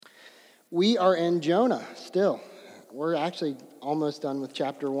We are in Jonah still. We're actually almost done with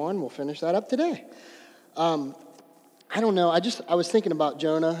chapter 1. We'll finish that up today. I don't know. I was thinking about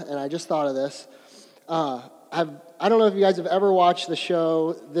Jonah, and I just thought of this. I don't know if you guys have ever watched the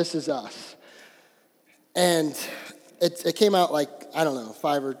show This Is Us. And it came out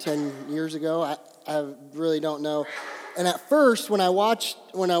 5 or 10 years ago. I really don't know. And at first, when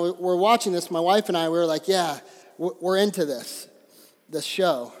we're watching this, my wife and I, we were like, yeah, we're into this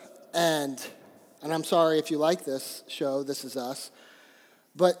show. And I'm sorry if you like this show, This Is Us.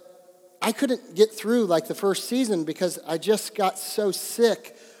 But I couldn't get through the first season because I just got so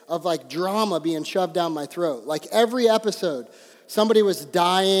sick of drama being shoved down my throat. Every episode, somebody was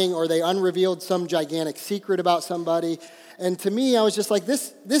dying or they unrevealed some gigantic secret about somebody. And to me, I was just like,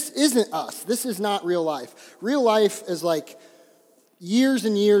 this isn't us. This is not real life. Real life is years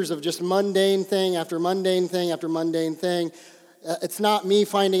and years of just mundane thing after mundane thing after mundane thing. It's not me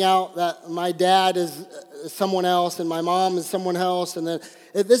finding out that my dad is someone else and my mom is someone else. And then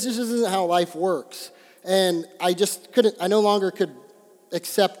this just isn't how life works. And I no longer could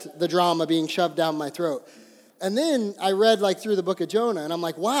accept the drama being shoved down my throat. And then I read through the book of Jonah, and I'm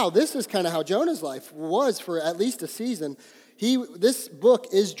like, wow, this is kind of how Jonah's life was for at least a season. This book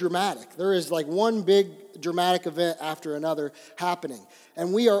is dramatic. There is one big dramatic event after another happening.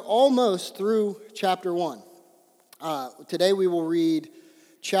 And we are almost through chapter 1. Today we will read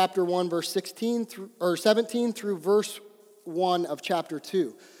chapter 1, verse 17 through verse 1 of chapter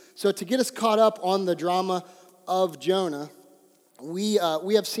 2. So to get us caught up on the drama of Jonah, we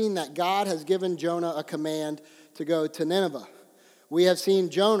have seen that God has given Jonah a command to go to Nineveh. We have seen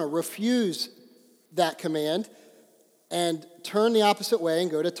Jonah refuse that command and turn the opposite way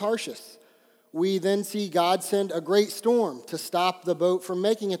and go to Tarshish. We then see God send a great storm to stop the boat from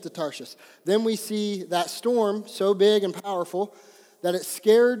making it to Tarshish. Then we see that storm so big and powerful that it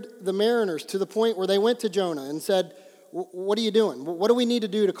scared the mariners to the point where they went to Jonah and said, what are you doing? What do we need to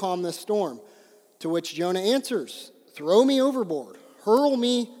do to calm this storm? To which Jonah answers, throw me overboard, hurl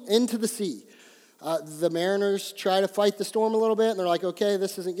me into the sea. The mariners try to fight the storm a little bit, and they're like, okay,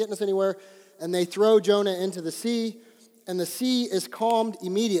 this isn't getting us anywhere. And they throw Jonah into the sea, and the sea is calmed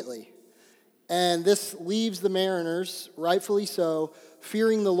immediately. And this leaves the mariners, rightfully so,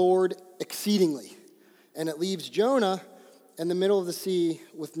 fearing the Lord exceedingly. And it leaves Jonah in the middle of the sea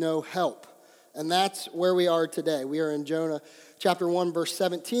with no help. And that's where we are today. We are in Jonah chapter 1, verse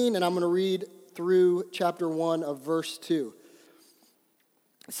 17, and I'm going to read through chapter 1 of verse 2.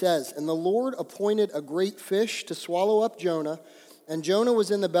 It says, and the Lord appointed a great fish to swallow up Jonah, and Jonah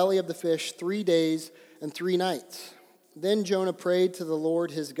was in the belly of the fish 3 days and 3 nights. Then Jonah prayed to the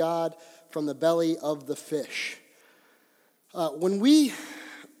Lord his God from the belly of the fish. When we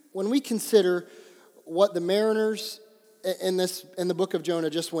consider what the mariners in the book of Jonah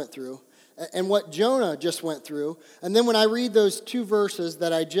just went through, and what Jonah just went through, and then when I read those 2 verses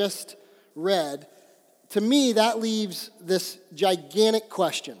that I just read, to me that leaves this gigantic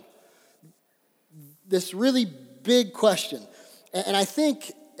question, this really big question. And I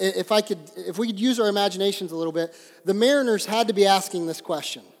think if we could use our imaginations a little bit, the mariners had to be asking this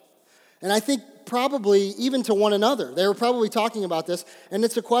question. And I think probably even to one another, they were probably talking about this, and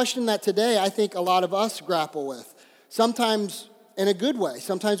it's a question that today I think a lot of us grapple with. Sometimes in a good way.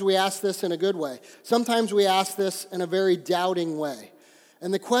 Sometimes we ask this in a good way. Sometimes we ask this in a very doubting way.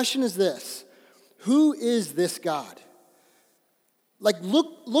 And the question is this: who is this God?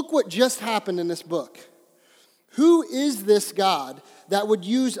 Look what just happened in this book. Who is this God that would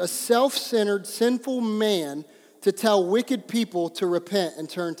use a self-centered, sinful man to tell wicked people to repent and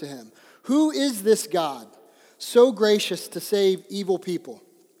turn to him? Who is this God so gracious to save evil people?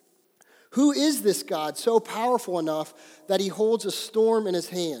 Who is this God so powerful enough that he holds a storm in his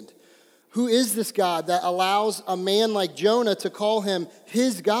hand? Who is this God that allows a man like Jonah to call him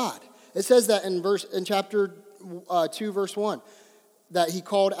his God? It says that in chapter 2, verse 1, that he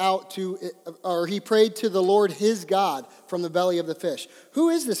called out he prayed to the Lord his God from the belly of the fish. Who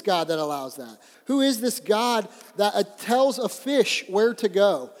is this God that allows that? Who is this God that tells a fish where to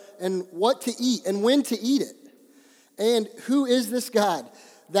go and what to eat and when to eat it? And who is this God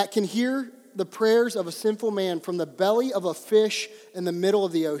that can hear the prayers of a sinful man from the belly of a fish in the middle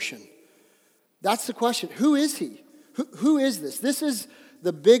of the ocean? That's the question. Who is he? Who is this? This is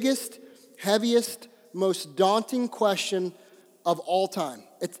the biggest, heaviest, most daunting question of all time.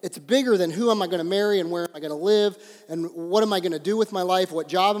 It's bigger than who am I going to marry and where am I going to live and what am I going to do with my life, what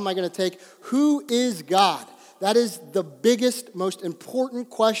job am I going to take? Who is God? That is the biggest, most important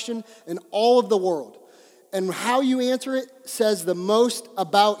question in all of the world. And how you answer it says the most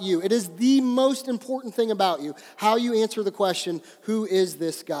about you. It is the most important thing about you, how you answer the question, who is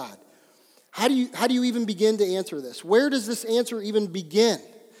this God? How do you even begin to answer this? Where does this answer even begin?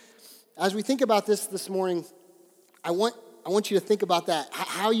 As we think about this morning, I want you to think about that,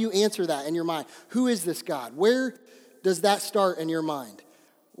 how you answer that in your mind. Who is this God? Where does that start in your mind?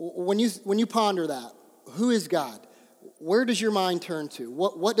 When you ponder that, who is God? Where does your mind turn to?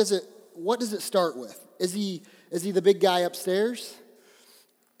 What does it start with? Is he the big guy upstairs?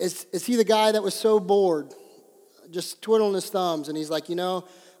 Is he the guy that was so bored, just twiddling his thumbs, and he's like,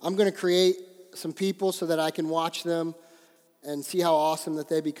 I'm going to create some people so that I can watch them and see how awesome that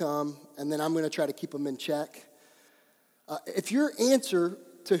they become, and then I'm going to try to keep them in check? If your answer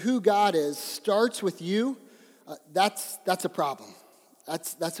to who God is starts with you, that's a problem.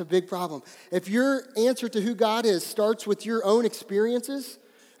 That's a big problem. If your answer to who God is starts with your own experiences,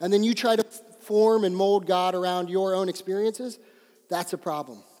 and then you try to form and mold God around your own experiences, that's a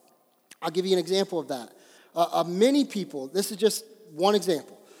problem. I'll give you an example of that. Many people, this is just one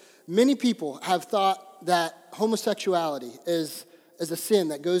example, many people have thought that homosexuality is a sin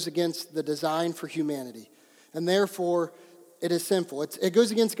that goes against the design for humanity, and therefore it is sinful. It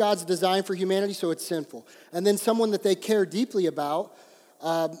goes against God's design for humanity, so it's sinful. And then someone that they care deeply about,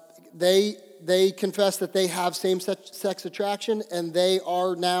 they confess that they have same-sex attraction, and they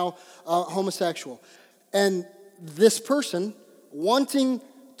are now homosexual. And this person, wanting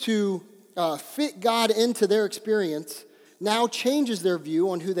to fit God into their experience, now changes their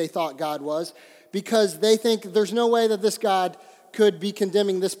view on who they thought God was, because they think there's no way that this God could be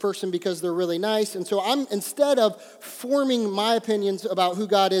condemning this person because they're really nice. And so instead of forming my opinions about who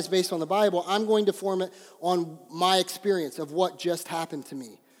God is based on the Bible, I'm going to form it on my experience of what just happened to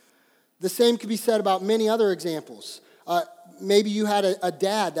me. The same could be said about many other examples. Maybe you had a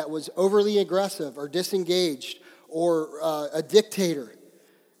dad that was overly aggressive or disengaged or a dictator.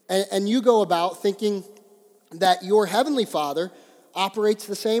 And you go about thinking that your heavenly Father operates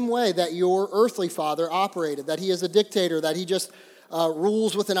the same way that your earthly father operated, that he is a dictator, that he just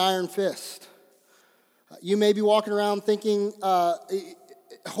rules with an iron fist. You may be walking around thinking,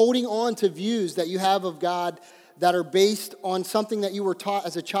 holding on to views that you have of God that are based on something that you were taught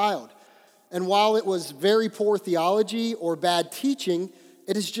as a child. And while it was very poor theology or bad teaching,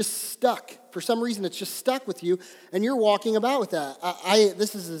 it is just stuck. For some reason, it's just stuck with you, and you're walking about with that.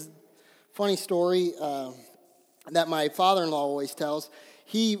 This is a funny story that my father-in-law always tells.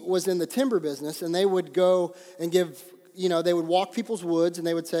 He was in the timber business, and they would go and give, they would walk people's woods, and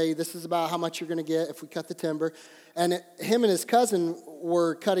they would say, this is about how much you're going to get if we cut the timber. And him and his cousin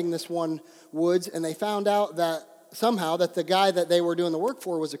were cutting this one woods, and they found out that somehow that the guy that they were doing the work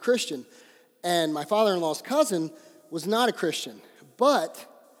for was a Christian. And my father-in-law's cousin was not a Christian. But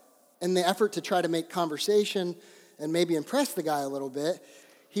in the effort to try to make conversation and maybe impress the guy a little bit,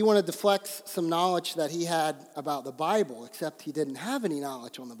 he wanted to flex some knowledge that he had about the Bible, except he didn't have any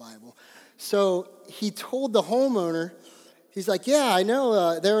knowledge on the Bible. So he told the homeowner, he's like, yeah, I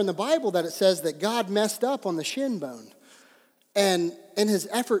know there in the Bible that it says that God messed up on the shin bone. And in his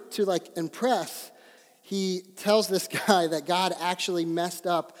effort to impress, he tells this guy that God actually messed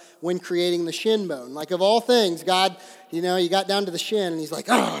up when creating the shin bone. Like, of all things, God, you got down to the shin, and he's like,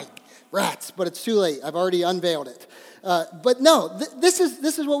 rats, but it's too late. I've already unveiled it. But no, this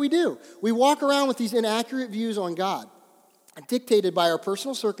is what we do. We walk around with these inaccurate views on God, dictated by our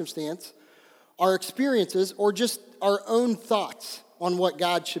personal circumstance, our experiences, or just our own thoughts on what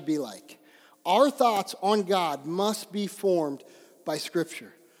God should be like. Our thoughts on God must be formed by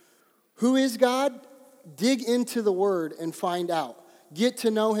Scripture. Who is God? Dig into the Word and find out. Get to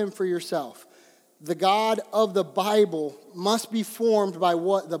know Him for yourself. The God of the Bible must be formed by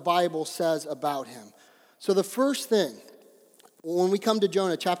what the Bible says about Him. So the first thing, when we come to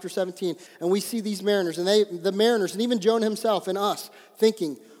Jonah chapter 17, and we see these mariners, and the mariners, and even Jonah himself and us,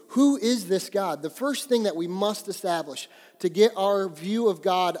 thinking, who is this God? The first thing that we must establish to get our view of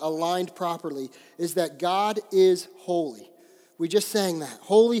God aligned properly is that God is holy. We just sang that.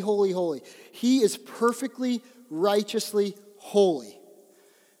 Holy, holy, holy. He is perfectly, righteously holy.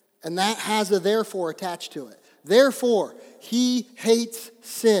 And that has a therefore attached to it. Therefore, He hates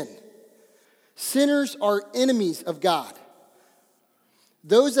sin. Sinners are enemies of God.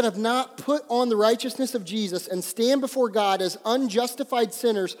 Those that have not put on the righteousness of Jesus and stand before God as unjustified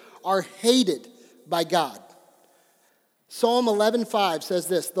sinners are hated by God. Psalm 11:5 says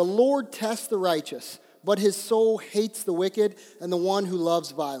this, "The Lord tests the righteous, but His soul hates the wicked and the one who loves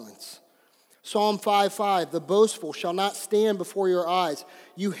violence." Psalm 5:5, "The boastful shall not stand before your eyes.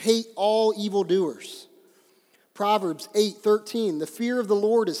 You hate all evildoers." Proverbs 8:13, "The fear of the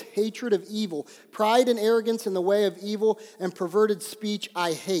Lord is hatred of evil. Pride and arrogance in the way of evil and perverted speech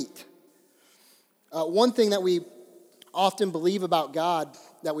I hate." One thing that we often believe about God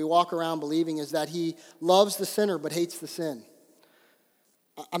that we walk around believing is that he loves the sinner but hates the sin.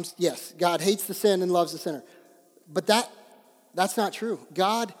 Yes, God hates the sin and loves the sinner. But that's not true.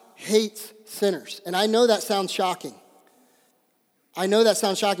 God hates sinners. And I know that sounds shocking.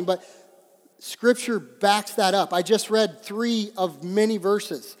 But Scripture backs that up. I just read 3 of many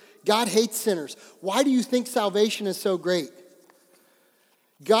verses. God hates sinners. Why do you think salvation is so great?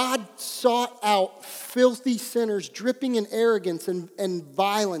 God sought out filthy sinners dripping in arrogance and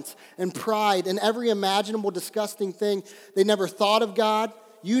violence and pride and every imaginable disgusting thing. They never thought of God.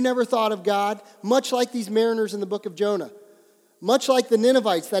 You never thought of God. Much like these mariners in the book of Jonah. Much like the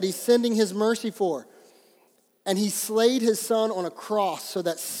Ninevites that he's sending his mercy for. And he slayed his son on a cross so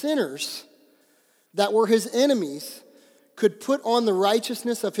that sinners that were his enemies could put on the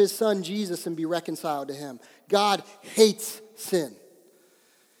righteousness of his son Jesus and be reconciled to him. God hates sin.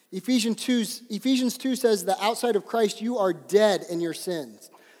 Ephesians 2 says that outside of Christ you are dead in your sins.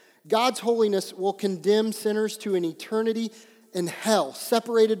 God's holiness will condemn sinners to an eternity in hell,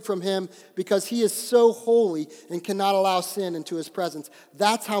 separated from him because he is so holy and cannot allow sin into his presence.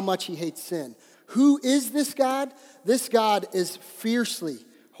 That's how much he hates sin. Who is this God? This God is fiercely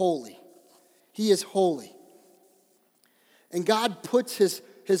holy. He is holy. And God puts his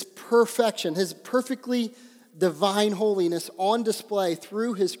perfection, his perfectly divine holiness on display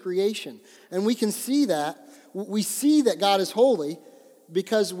through his creation. And we can see that. We see that God is holy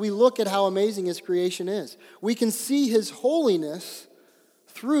because we look at how amazing his creation is. We can see his holiness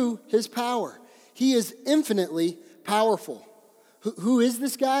through his power. He is infinitely powerful. Who is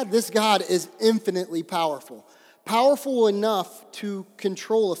this God? This God is infinitely powerful. Powerful enough to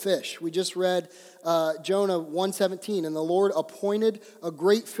control a fish. We just read Jonah 1:17, and the Lord appointed a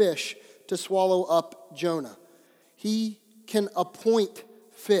great fish to swallow up Jonah. He can appoint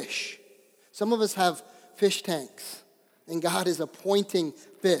fish. Some of us have fish tanks, and God is appointing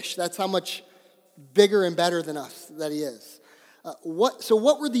fish. That's how much bigger and better than us that he is. So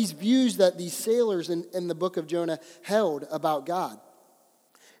what were these views that these sailors in the book of Jonah held about God?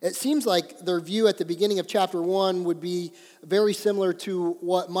 It seems like their view at the beginning of chapter 1 would be very similar to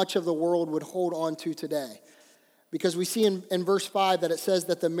what much of the world would hold on to today. Because we see in verse 5 that it says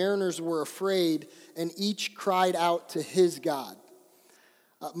that the mariners were afraid and each cried out to his God.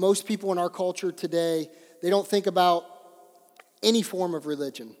 Most people in our culture today, they don't think about any form of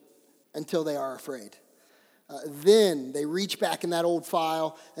religion until they are afraid. Then they reach back in that old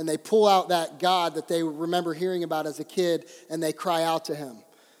file and they pull out that God that they remember hearing about as a kid and they cry out to him.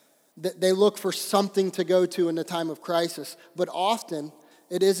 They look for something to go to in the time of crisis, but often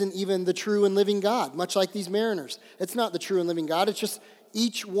it isn't even the true and living God, much like these mariners. It's not the true and living God. It's just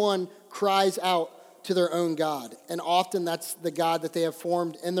each one cries out to their own God. And often that's the God that they have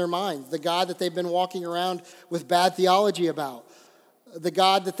formed in their minds, the God that they've been walking around with bad theology about, the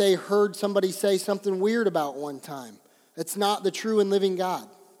God that they heard somebody say something weird about one time. It's not the true and living God.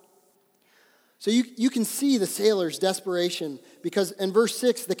 So you can see the sailors' desperation because in verse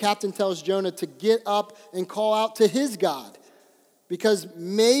 6, the captain tells Jonah to get up and call out to his God because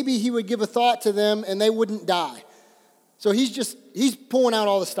maybe he would give a thought to them and they wouldn't die. So he's pulling out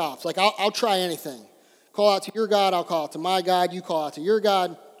all the stops. Like, I'll try anything. Call out to your God, I'll call out to my God, you call out to your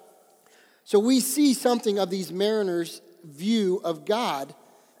God. So we see something of these mariners' view of God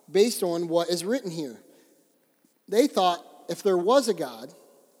based on what is written here. They thought if there was a God,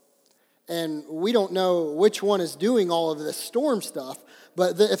 and we don't know which one is doing all of this storm stuff,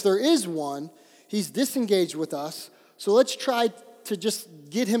 but if there is one, he's disengaged with us, so let's try to just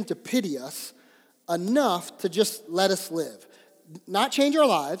get him to pity us enough to just let us live. Not change our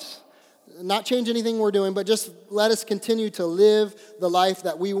lives, not change anything we're doing, but just let us continue to live the life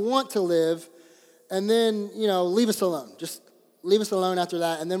that we want to live, and then, leave us alone. Just leave us alone after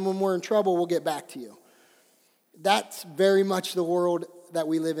that, and then when we're in trouble, we'll get back to you. That's very much the world that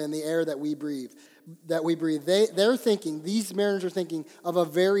we live in, the air that we breathe. They're thinking, these mariners are thinking of a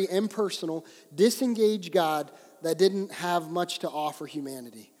very impersonal, disengaged God that didn't have much to offer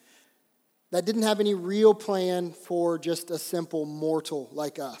humanity. That didn't have any real plan for just a simple mortal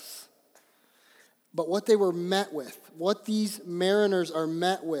like us. But what they were met with, what these mariners are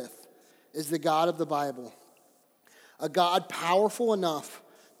met with, is the God of the Bible. A God powerful enough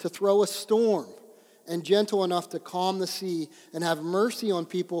to throw a storm and gentle enough to calm the sea and have mercy on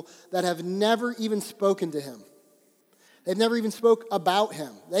people that have never even spoken to him. They've never even spoke about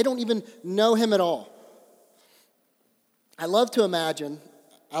him. They don't even know him at all. I love to imagine,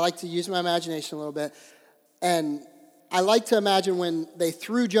 I like to use my imagination a little bit, and I like to imagine when they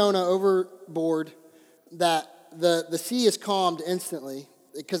threw Jonah overboard that the sea is calmed instantly,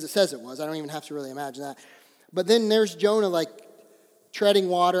 because it says it was. I don't even have to really imagine that. But then there's Jonah treading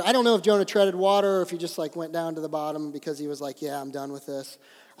water. I don't know if Jonah treaded water or if he just like went down to the bottom because he was like, yeah, I'm done with this.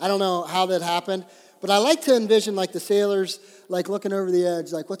 I don't know how that happened. But I like to envision like the sailors like looking over the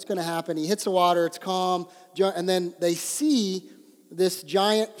edge, like what's going to happen? He hits the water, it's calm, and then they see this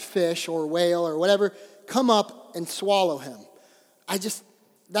giant fish or whale or whatever come up and swallow him.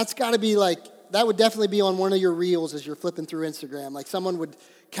 That's got to be like, that would definitely be on one of your reels as you're flipping through Instagram. Like someone would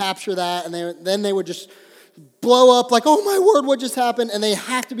capture that and then they would just blow up like, oh my word, what just happened? And they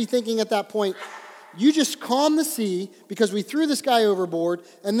have to be thinking at that point, you just calmed the sea because we threw this guy overboard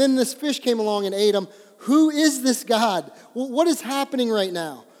and then this fish came along and ate him. Who is this God? What is happening right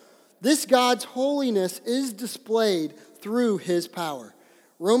now? This God's holiness is displayed through his power.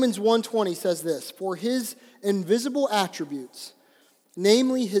 Romans 1:20 says this, for his invisible attributes,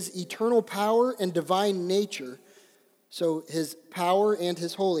 namely his eternal power and divine nature, so his power and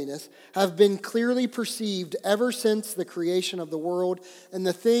his holiness, have been clearly perceived ever since the creation of the world and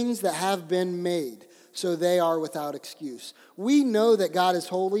the things that have been made, so they are without excuse. We know that God is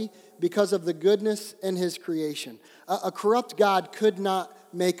holy because of the goodness in his creation. A corrupt God could not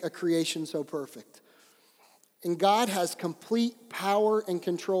make a creation so perfect. And God has complete power and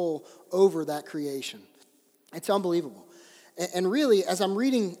control over that creation. It's unbelievable. And really, as I'm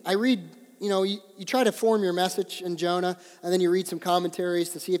reading, I read, you try to form your message in Jonah, and then you read some commentaries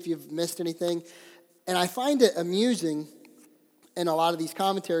to see if you've missed anything. And I find it amusing in a lot of these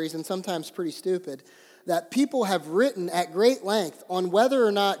commentaries, and sometimes pretty stupid, that people have written at great length on whether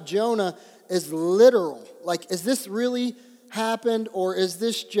or not Jonah is literal. Like, is this really happened, or is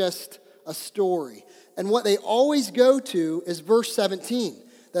this just a story? And what they always go to is verse 17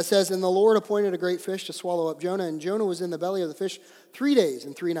 that says, and the Lord appointed a great fish to swallow up Jonah, and Jonah was in the belly of the fish 3 days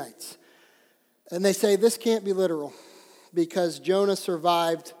and 3 nights. And they say this can't be literal because Jonah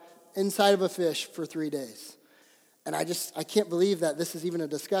survived inside of a fish for 3 days. And I can't believe that this is even a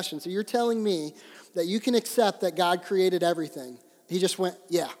discussion. So you're telling me that you can accept that God created everything. He just went,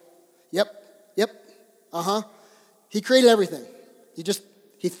 yeah, yep, uh-huh. He created everything.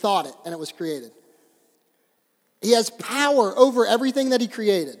 He thought it and it was created. He has power over everything that he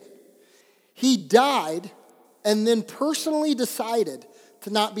created. He died and then personally decided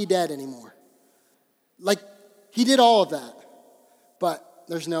to not be dead anymore. Like, he did all of that. But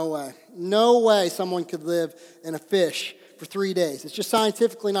there's no way someone could live in a fish for 3 days. It's just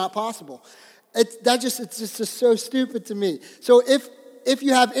scientifically not possible. It's just so stupid to me. So if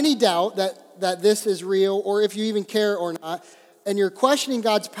you have any doubt that this is real, or if you even care or not, and you're questioning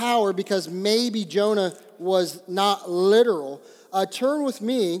God's power because maybe Jonah was not literal, turn with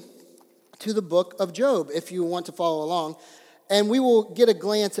me to the book of Job if you want to follow along, and we will get a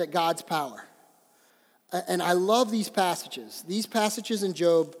glance at God's power. And I love these passages. These passages in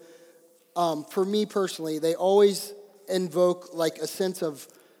Job, for me personally, they always invoke like a sense of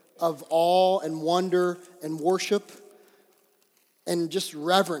awe and wonder and worship and just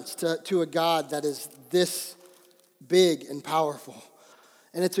reverence to a God that is this big and powerful.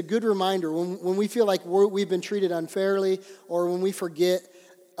 And it's a good reminder when we feel like we've been treated unfairly, or when we forget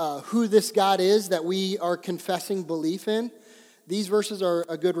who this God is that we are confessing belief in. These verses are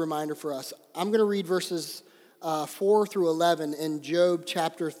a good reminder for us. I'm going to read verses 4 through 11 in Job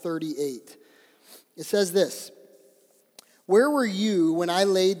chapter 38. It says this, where were you when I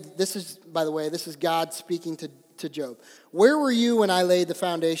laid, this is God speaking to Job. Where were you when I laid the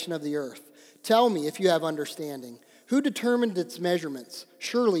foundation of the earth? Tell me if you have understanding. Who determined its measurements?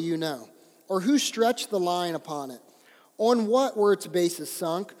 Surely you know. Or who stretched the line upon it? On what were its bases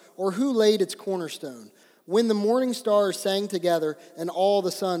sunk? Or who laid its cornerstone? When the morning stars sang together and all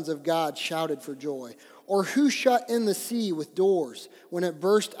the sons of God shouted for joy? Or who shut in the sea with doors when it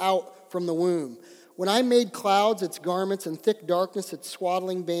burst out from the womb? When I made clouds its garments and thick darkness its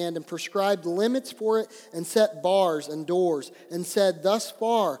swaddling band, and prescribed limits for it and set bars and doors, and said, thus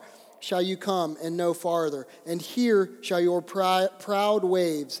far shall you come and no farther, and here shall your proud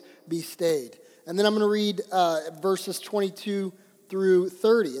waves be stayed. And then I'm going to read verses 22 through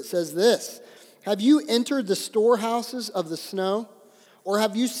 30. It says this, have you entered the storehouses of the snow, or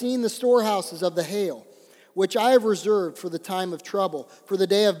have you seen the storehouses of the hail, which I have reserved for the time of trouble, for the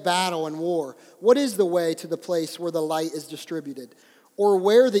day of battle and war? What is the way to the place where the light is distributed, or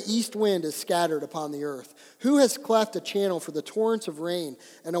where the east wind is scattered upon the earth? Who has cleft a channel for the torrents of rain,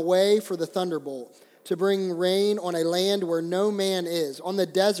 and a way for the thunderbolt, to bring rain on a land where no man is, on the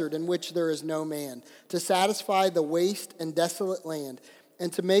desert in which there is no man, to satisfy the waste and desolate land,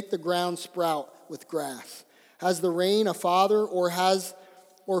 and to make the ground sprout with grass? Has the rain a father, or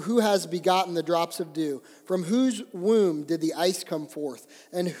Or who has begotten the drops of dew? From whose womb did the ice come forth?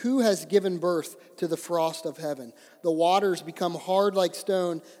 And who has given birth to the frost of heaven? The waters become hard like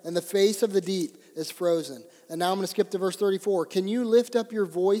stone, and the face of the deep is frozen. And now I'm going to skip to verse 34. Can you lift up your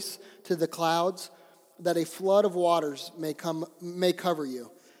voice to the clouds, that a flood of waters may cover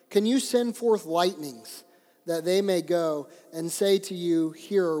you? Can you send forth lightnings, that they may go and say to you,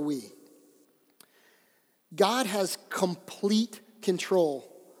 here are we? God has complete control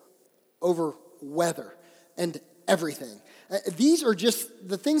over weather and everything. These are just,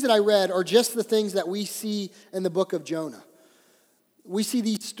 the things that I read are just the things that we see in the book of Jonah. We see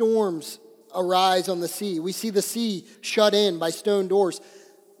these storms arise on the sea. We see the sea shut in by stone doors.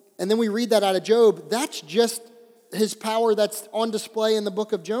 And then we read that out of Job. That's just his power that's on display in the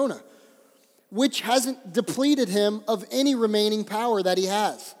book of Jonah, which hasn't depleted him of any remaining power that he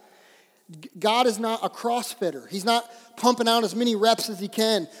has. God is not a CrossFitter. He's not pumping out as many reps as he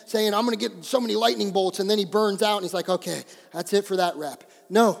can, saying, I'm going to get so many lightning bolts, and then he burns out, and he's like, okay, that's it for that rep.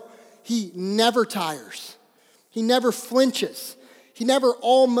 No, he never tires. He never flinches. He never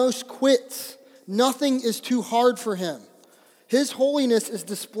almost quits. Nothing is too hard for him. His holiness is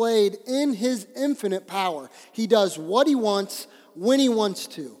displayed in his infinite power. He does what he wants, when he wants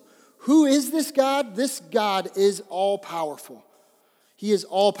to. Who is this God? This God is all-powerful. He is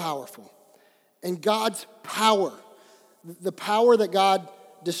all-powerful. And God's power, the power that God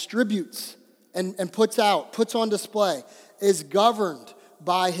distributes and puts on display, is governed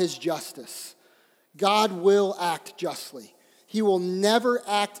by his justice. God will act justly. He will never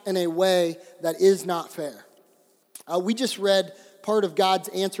act in a way that is not fair. We just read part of God's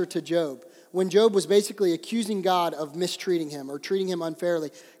answer to Job. When Job was basically accusing God of mistreating him or treating him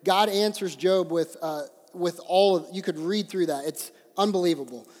unfairly, God answers Job with all of, you could read through that. It's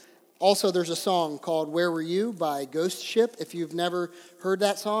unbelievable. Also, there's a song called Where Were You by Ghost Ship. If you've never heard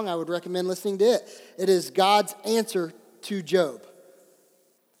that song, I would recommend listening to it. It is God's answer to Job.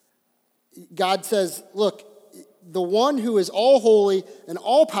 God says, look, the one who is all holy and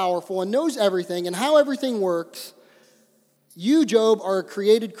all powerful and knows everything and how everything works, you, Job, are a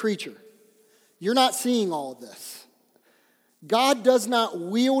created creature. You're not seeing all of this. God does not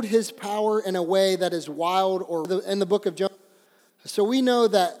wield his power in a way that is wild or in the book of Jonah. So we know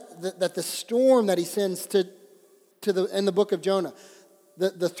that the storm that he sends in the book of Jonah,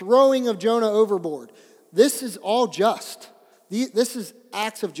 the throwing of Jonah overboard, this is all just. This is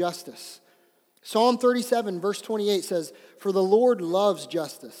acts of justice. Psalm 37, verse 28 says, for the Lord loves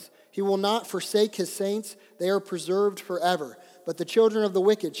justice. He will not forsake his saints. They are preserved forever. But the children of the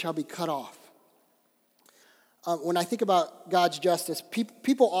wicked shall be cut off. When I think about God's justice,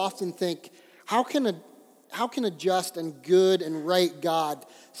 people often think, how can a just and good and right God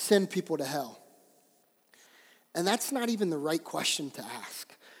send people to hell? And that's not even the right question to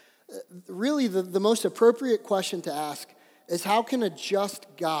ask. Really, the most appropriate question to ask is, how can a just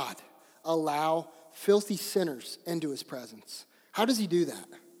God allow filthy sinners into his presence? How does he do that?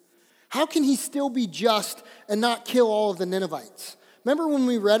 How can he still be just and not kill all of the Ninevites? Remember when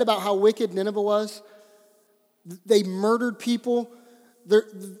we read about how wicked Nineveh was? They murdered people. There's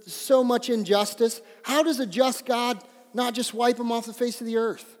so much injustice. How does a just God not just wipe them off the face of the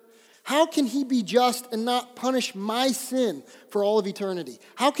earth? How can he be just and not punish my sin for all of eternity?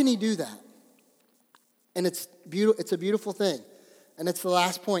 How can he do that? And it's a beautiful thing. And it's the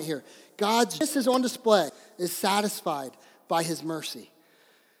last point here. God's justice is on display, is satisfied by his mercy.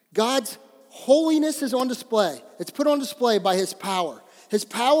 God's holiness is on display. It's put on display by his power. His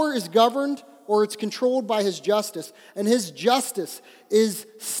power is governed or it's controlled by his justice. And his justice is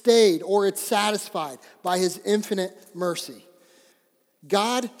stayed or it's satisfied by his infinite mercy.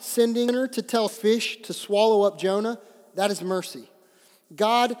 God sending a sinner to tell fish to swallow up Jonah, that is mercy.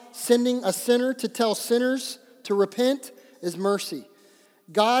 God sending a sinner to tell sinners to repent is mercy.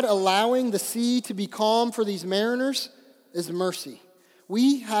 God allowing the sea to be calm for these mariners is mercy.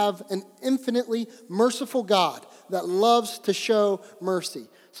 We have an infinitely merciful God that loves to show mercy.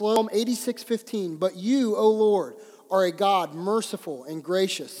 Psalm 86:15, but you, O Lord, are a God merciful and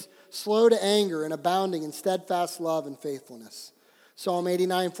gracious, slow to anger and abounding in steadfast love and faithfulness. Psalm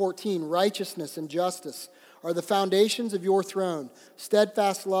 89:14, righteousness and justice are the foundations of your throne.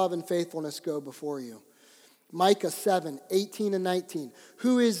 Steadfast love and faithfulness go before you. Micah 7:18 and 19.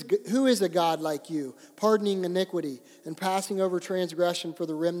 Who is a God like you, pardoning iniquity and passing over transgression for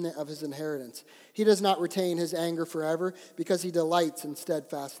the remnant of his inheritance? He does not retain his anger forever because he delights in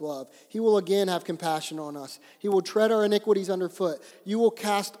steadfast love. He will again have compassion on us. He will tread our iniquities underfoot. You will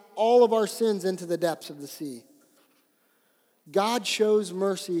cast all of our sins into the depths of the sea. God shows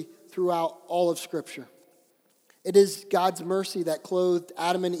mercy throughout all of Scripture. It is God's mercy that clothed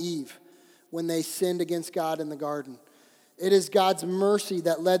Adam and Eve when they sinned against God in the garden. It is God's mercy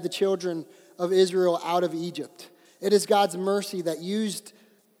that led the children of Israel out of Egypt. It is God's mercy that used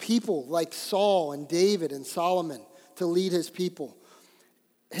people like Saul and David and Solomon to lead his people.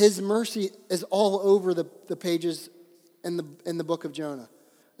 His mercy is all over the pages in the book of Jonah.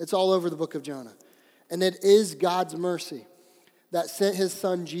 It's all over the book of Jonah. And it is God's mercy that sent his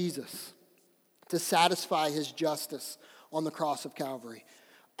son Jesus to satisfy his justice on the cross of Calvary.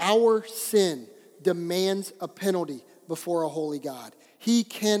 Our sin demands a penalty before a holy God. He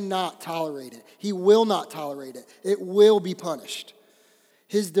cannot tolerate it. He will not tolerate it. It will be punished.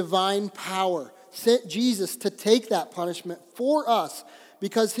 His divine power sent Jesus to take that punishment for us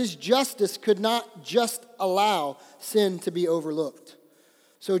because his justice could not just allow sin to be overlooked.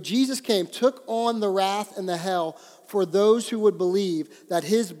 So Jesus came, took on the wrath and the hell for those who would believe that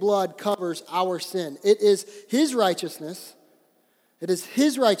his blood covers our sin. It is his righteousness. It is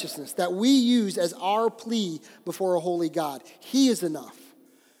his righteousness that we use as our plea before a holy God. He is enough.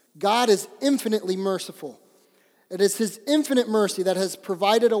 God is infinitely merciful. It is his infinite mercy that has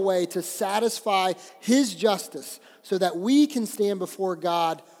provided a way to satisfy his justice so that we can stand before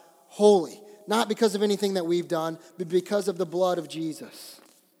God holy, not because of anything that we've done, but because of the blood of Jesus.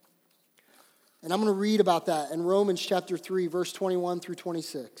 And I'm going to read about that in Romans chapter 3, verse 21 through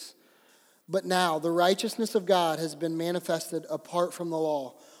 26. But now the righteousness of God has been manifested apart from the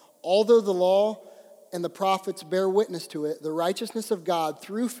law. Although the law and the prophets bear witness to it, the righteousness of God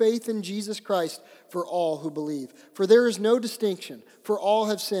through faith in Jesus Christ for all who believe. For there is no distinction, for all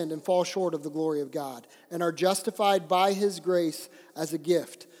have sinned and fall short of the glory of God, and are justified by his grace as a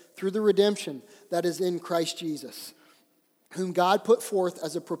gift through the redemption that is in Christ Jesus, whom God put forth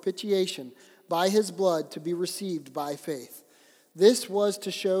as a propitiation by his blood to be received by faith. This was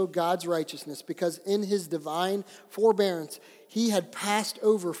to show God's righteousness, because in his divine forbearance he had passed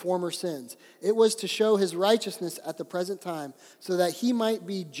over former sins. It was to show his righteousness at the present time, so that he might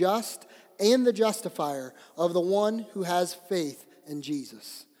be just and the justifier of the one who has faith in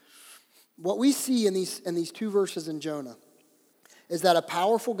Jesus. What we see in these two verses in Jonah is that a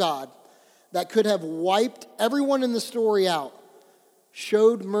powerful God that could have wiped everyone in the story out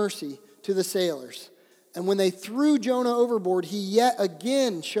showed mercy to the sailors. And when they threw Jonah overboard, he yet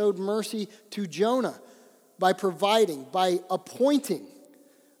again showed mercy to Jonah by appointing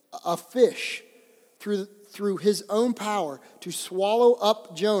a fish through his own power to swallow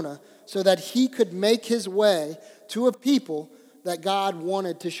up Jonah so that he could make his way to a people that God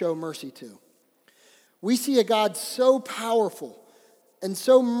wanted to show mercy to. We see a God so powerful and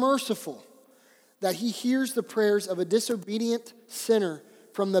so merciful that he hears the prayers of a disobedient sinner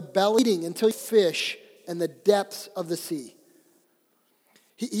from the belly until fish in the depths of the sea.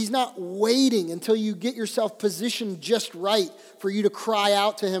 He's not waiting until you get yourself positioned just right for you to cry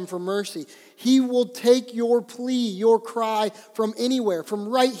out to him for mercy. He will take your plea, your cry from anywhere, from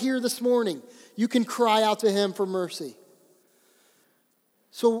right here this morning. You can cry out to him for mercy.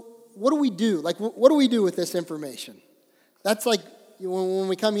 So what do we do? Like, what do we do with this information? That's like when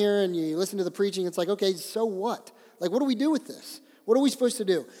we come here and you listen to the preaching, it's like, okay, so what? Like, what do we do with this? What are we supposed to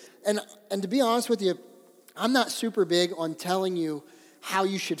do? And to be honest with you, I'm not super big on telling you how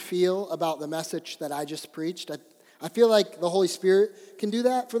you should feel about the message that I just preached. I feel like the Holy Spirit can do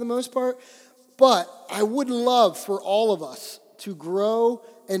that for the most part. But I would love for all of us to grow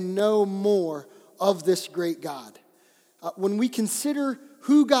and know more of this great God. When we consider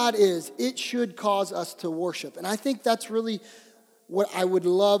who God is, it should cause us to worship. And I think that's really what I would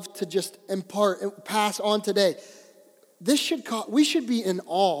love to just impart and pass on today. We should be in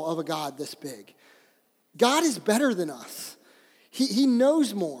awe of a God this big. God is better than us. He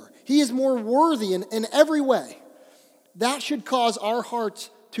knows more. He is more worthy in every way. That should cause our hearts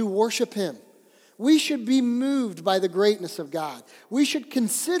to worship him. We should be moved by the greatness of God. We should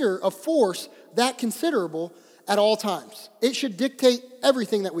consider a force that considerable at all times. It should dictate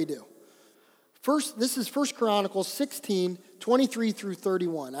everything that we do. This is 1 Chronicles 16, 23 through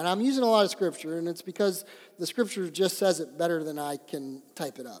 31. And I'm using a lot of scripture, and it's because the scripture just says it better than I can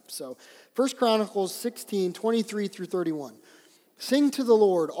type it up. So 1 Chronicles 16, 23 through 31. Sing to the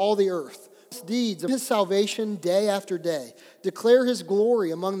Lord, all the earth, his deeds of his salvation day after day. Declare his glory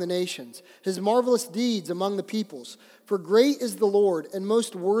among the nations, his marvelous deeds among the peoples. For great is the Lord and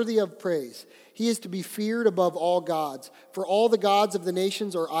most worthy of praise. He is to be feared above all gods. For all the gods of the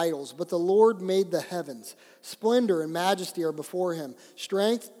nations are idols, but the Lord made the heavens. Splendor and majesty are before him.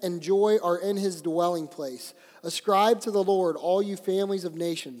 Strength and joy are in his dwelling place. Ascribe to the Lord, all you families of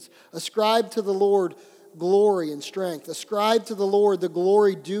nations. Ascribe to the Lord glory and strength. Ascribe to the Lord the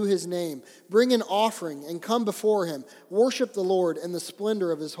glory due his name. Bring an offering and come before him. Worship the Lord in the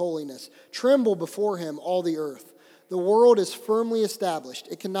splendor of his holiness. Tremble before him, all the earth. The world is firmly established.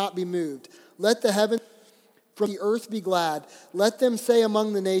 It cannot be moved. Let the heavens from the earth be glad. Let them say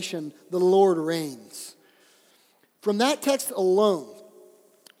among the nation, the Lord reigns. From that text alone,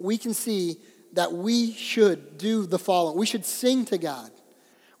 we can see that we should do the following. We should sing to God.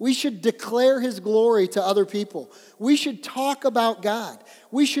 We should declare his glory to other people. We should talk about God.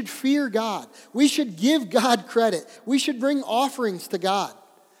 We should fear God. We should give God credit. We should bring offerings to God.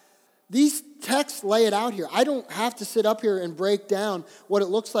 These texts lay it out here. I don't have to sit up here and break down what it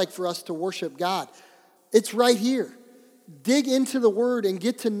looks like for us to worship God. It's right here. Dig into the word and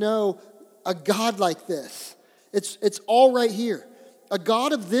get to know a God like this. It's all right here. A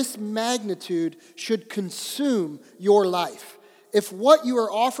God of this magnitude should consume your life. If what you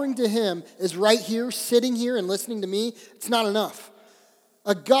are offering to him is right here, sitting here and listening to me, it's not enough.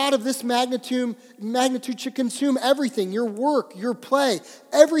 A God of this magnitude should consume everything, your work, your play.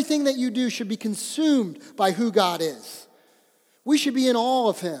 Everything that you do should be consumed by who God is. We should be in awe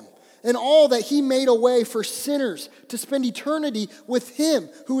of him, in awe that he made a way for sinners to spend eternity with him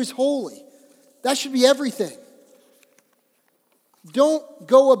who is holy. That should be everything. Don't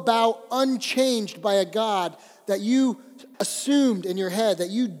go about unchanged by a God that you assumed in your head, that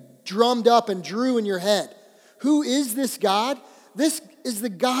you drummed up and drew in your head. Who is this God? This is the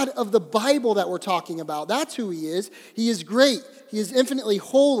God of the Bible that we're talking about. That's who he is. He is great. He is infinitely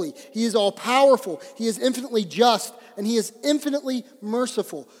holy. He is all-powerful. He is infinitely just. And he is infinitely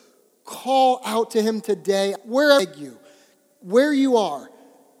merciful. Call out to him today, where you are.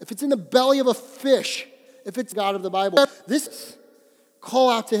 If it's in the belly of a fish, if it's God of the Bible,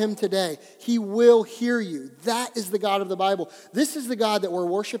 call out to him today. He will hear you. That is the God of the Bible. This is the God that we're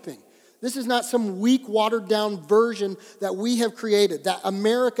worshiping. This is not some weak, watered-down version that we have created, that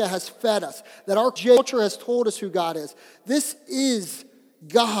America has fed us, that our culture has told us who God is. This is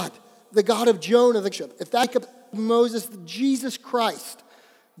God, the God of Jonah, if that's Moses, Jesus Christ,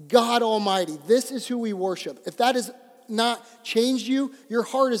 God Almighty. This is who we worship. If that has not changed you, your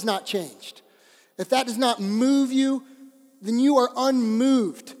heart is not changed. If that does not move you, then you are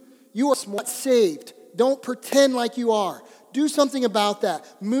unmoved. You are not saved. Don't pretend like you are. Do something about that.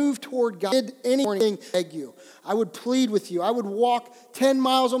 Move toward God. Did anything beg you? I would plead with you. I would walk 10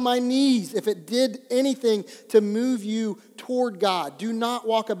 miles on my knees if it did anything to move you toward God. Do not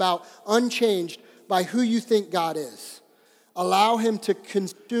walk about unchanged by who you think God is. Allow him to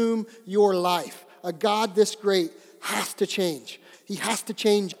consume your life. A God this great has to change. He has to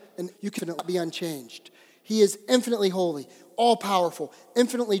change, and you cannot be unchanged. He is infinitely holy, all-powerful,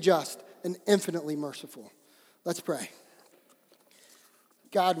 infinitely just, and infinitely merciful. Let's pray.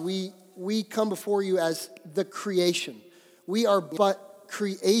 God, we come before you as the creation. We are but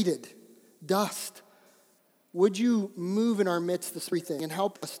created dust. Would you move in our midst this everything and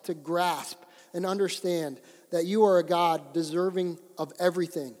help us to grasp and understand that you are a God deserving of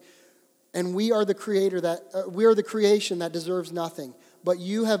everything. And we are the creation that deserves nothing. But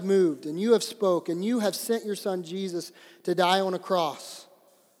you have moved and you have spoke and you have sent your son Jesus to die on a cross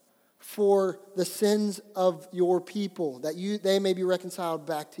for the sins of your people, that they may be reconciled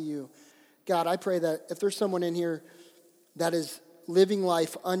back to you. God, I pray that if there's someone in here that is living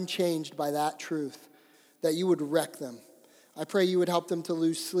life unchanged by that truth, that you would wreck them. I pray you would help them to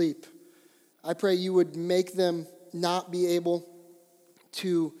lose sleep. I pray you would make them not be able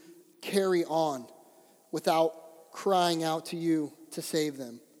to carry on without crying out to you to save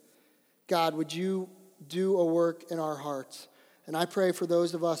them. God, would you do a work in our hearts? And I pray for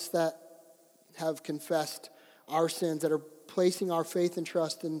those of us that have confessed our sins, that are placing our faith and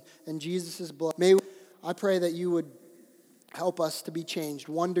trust in Jesus' blood. I pray that you would help us to be changed,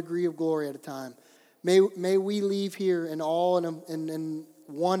 1 degree of glory at a time. May we leave here in awe and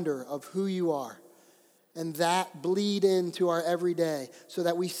wonder of who you are. And that bleed into our everyday so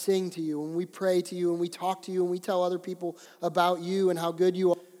that we sing to you and we pray to you and we talk to you and we tell other people about you and how good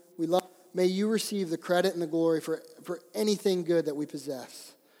you are. We love. May you receive the credit and the glory for anything good that we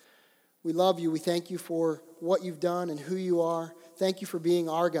possess. We love you. We thank you for what you've done and who you are. Thank you for being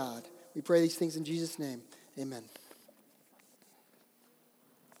our God. We pray these things in Jesus' name. Amen.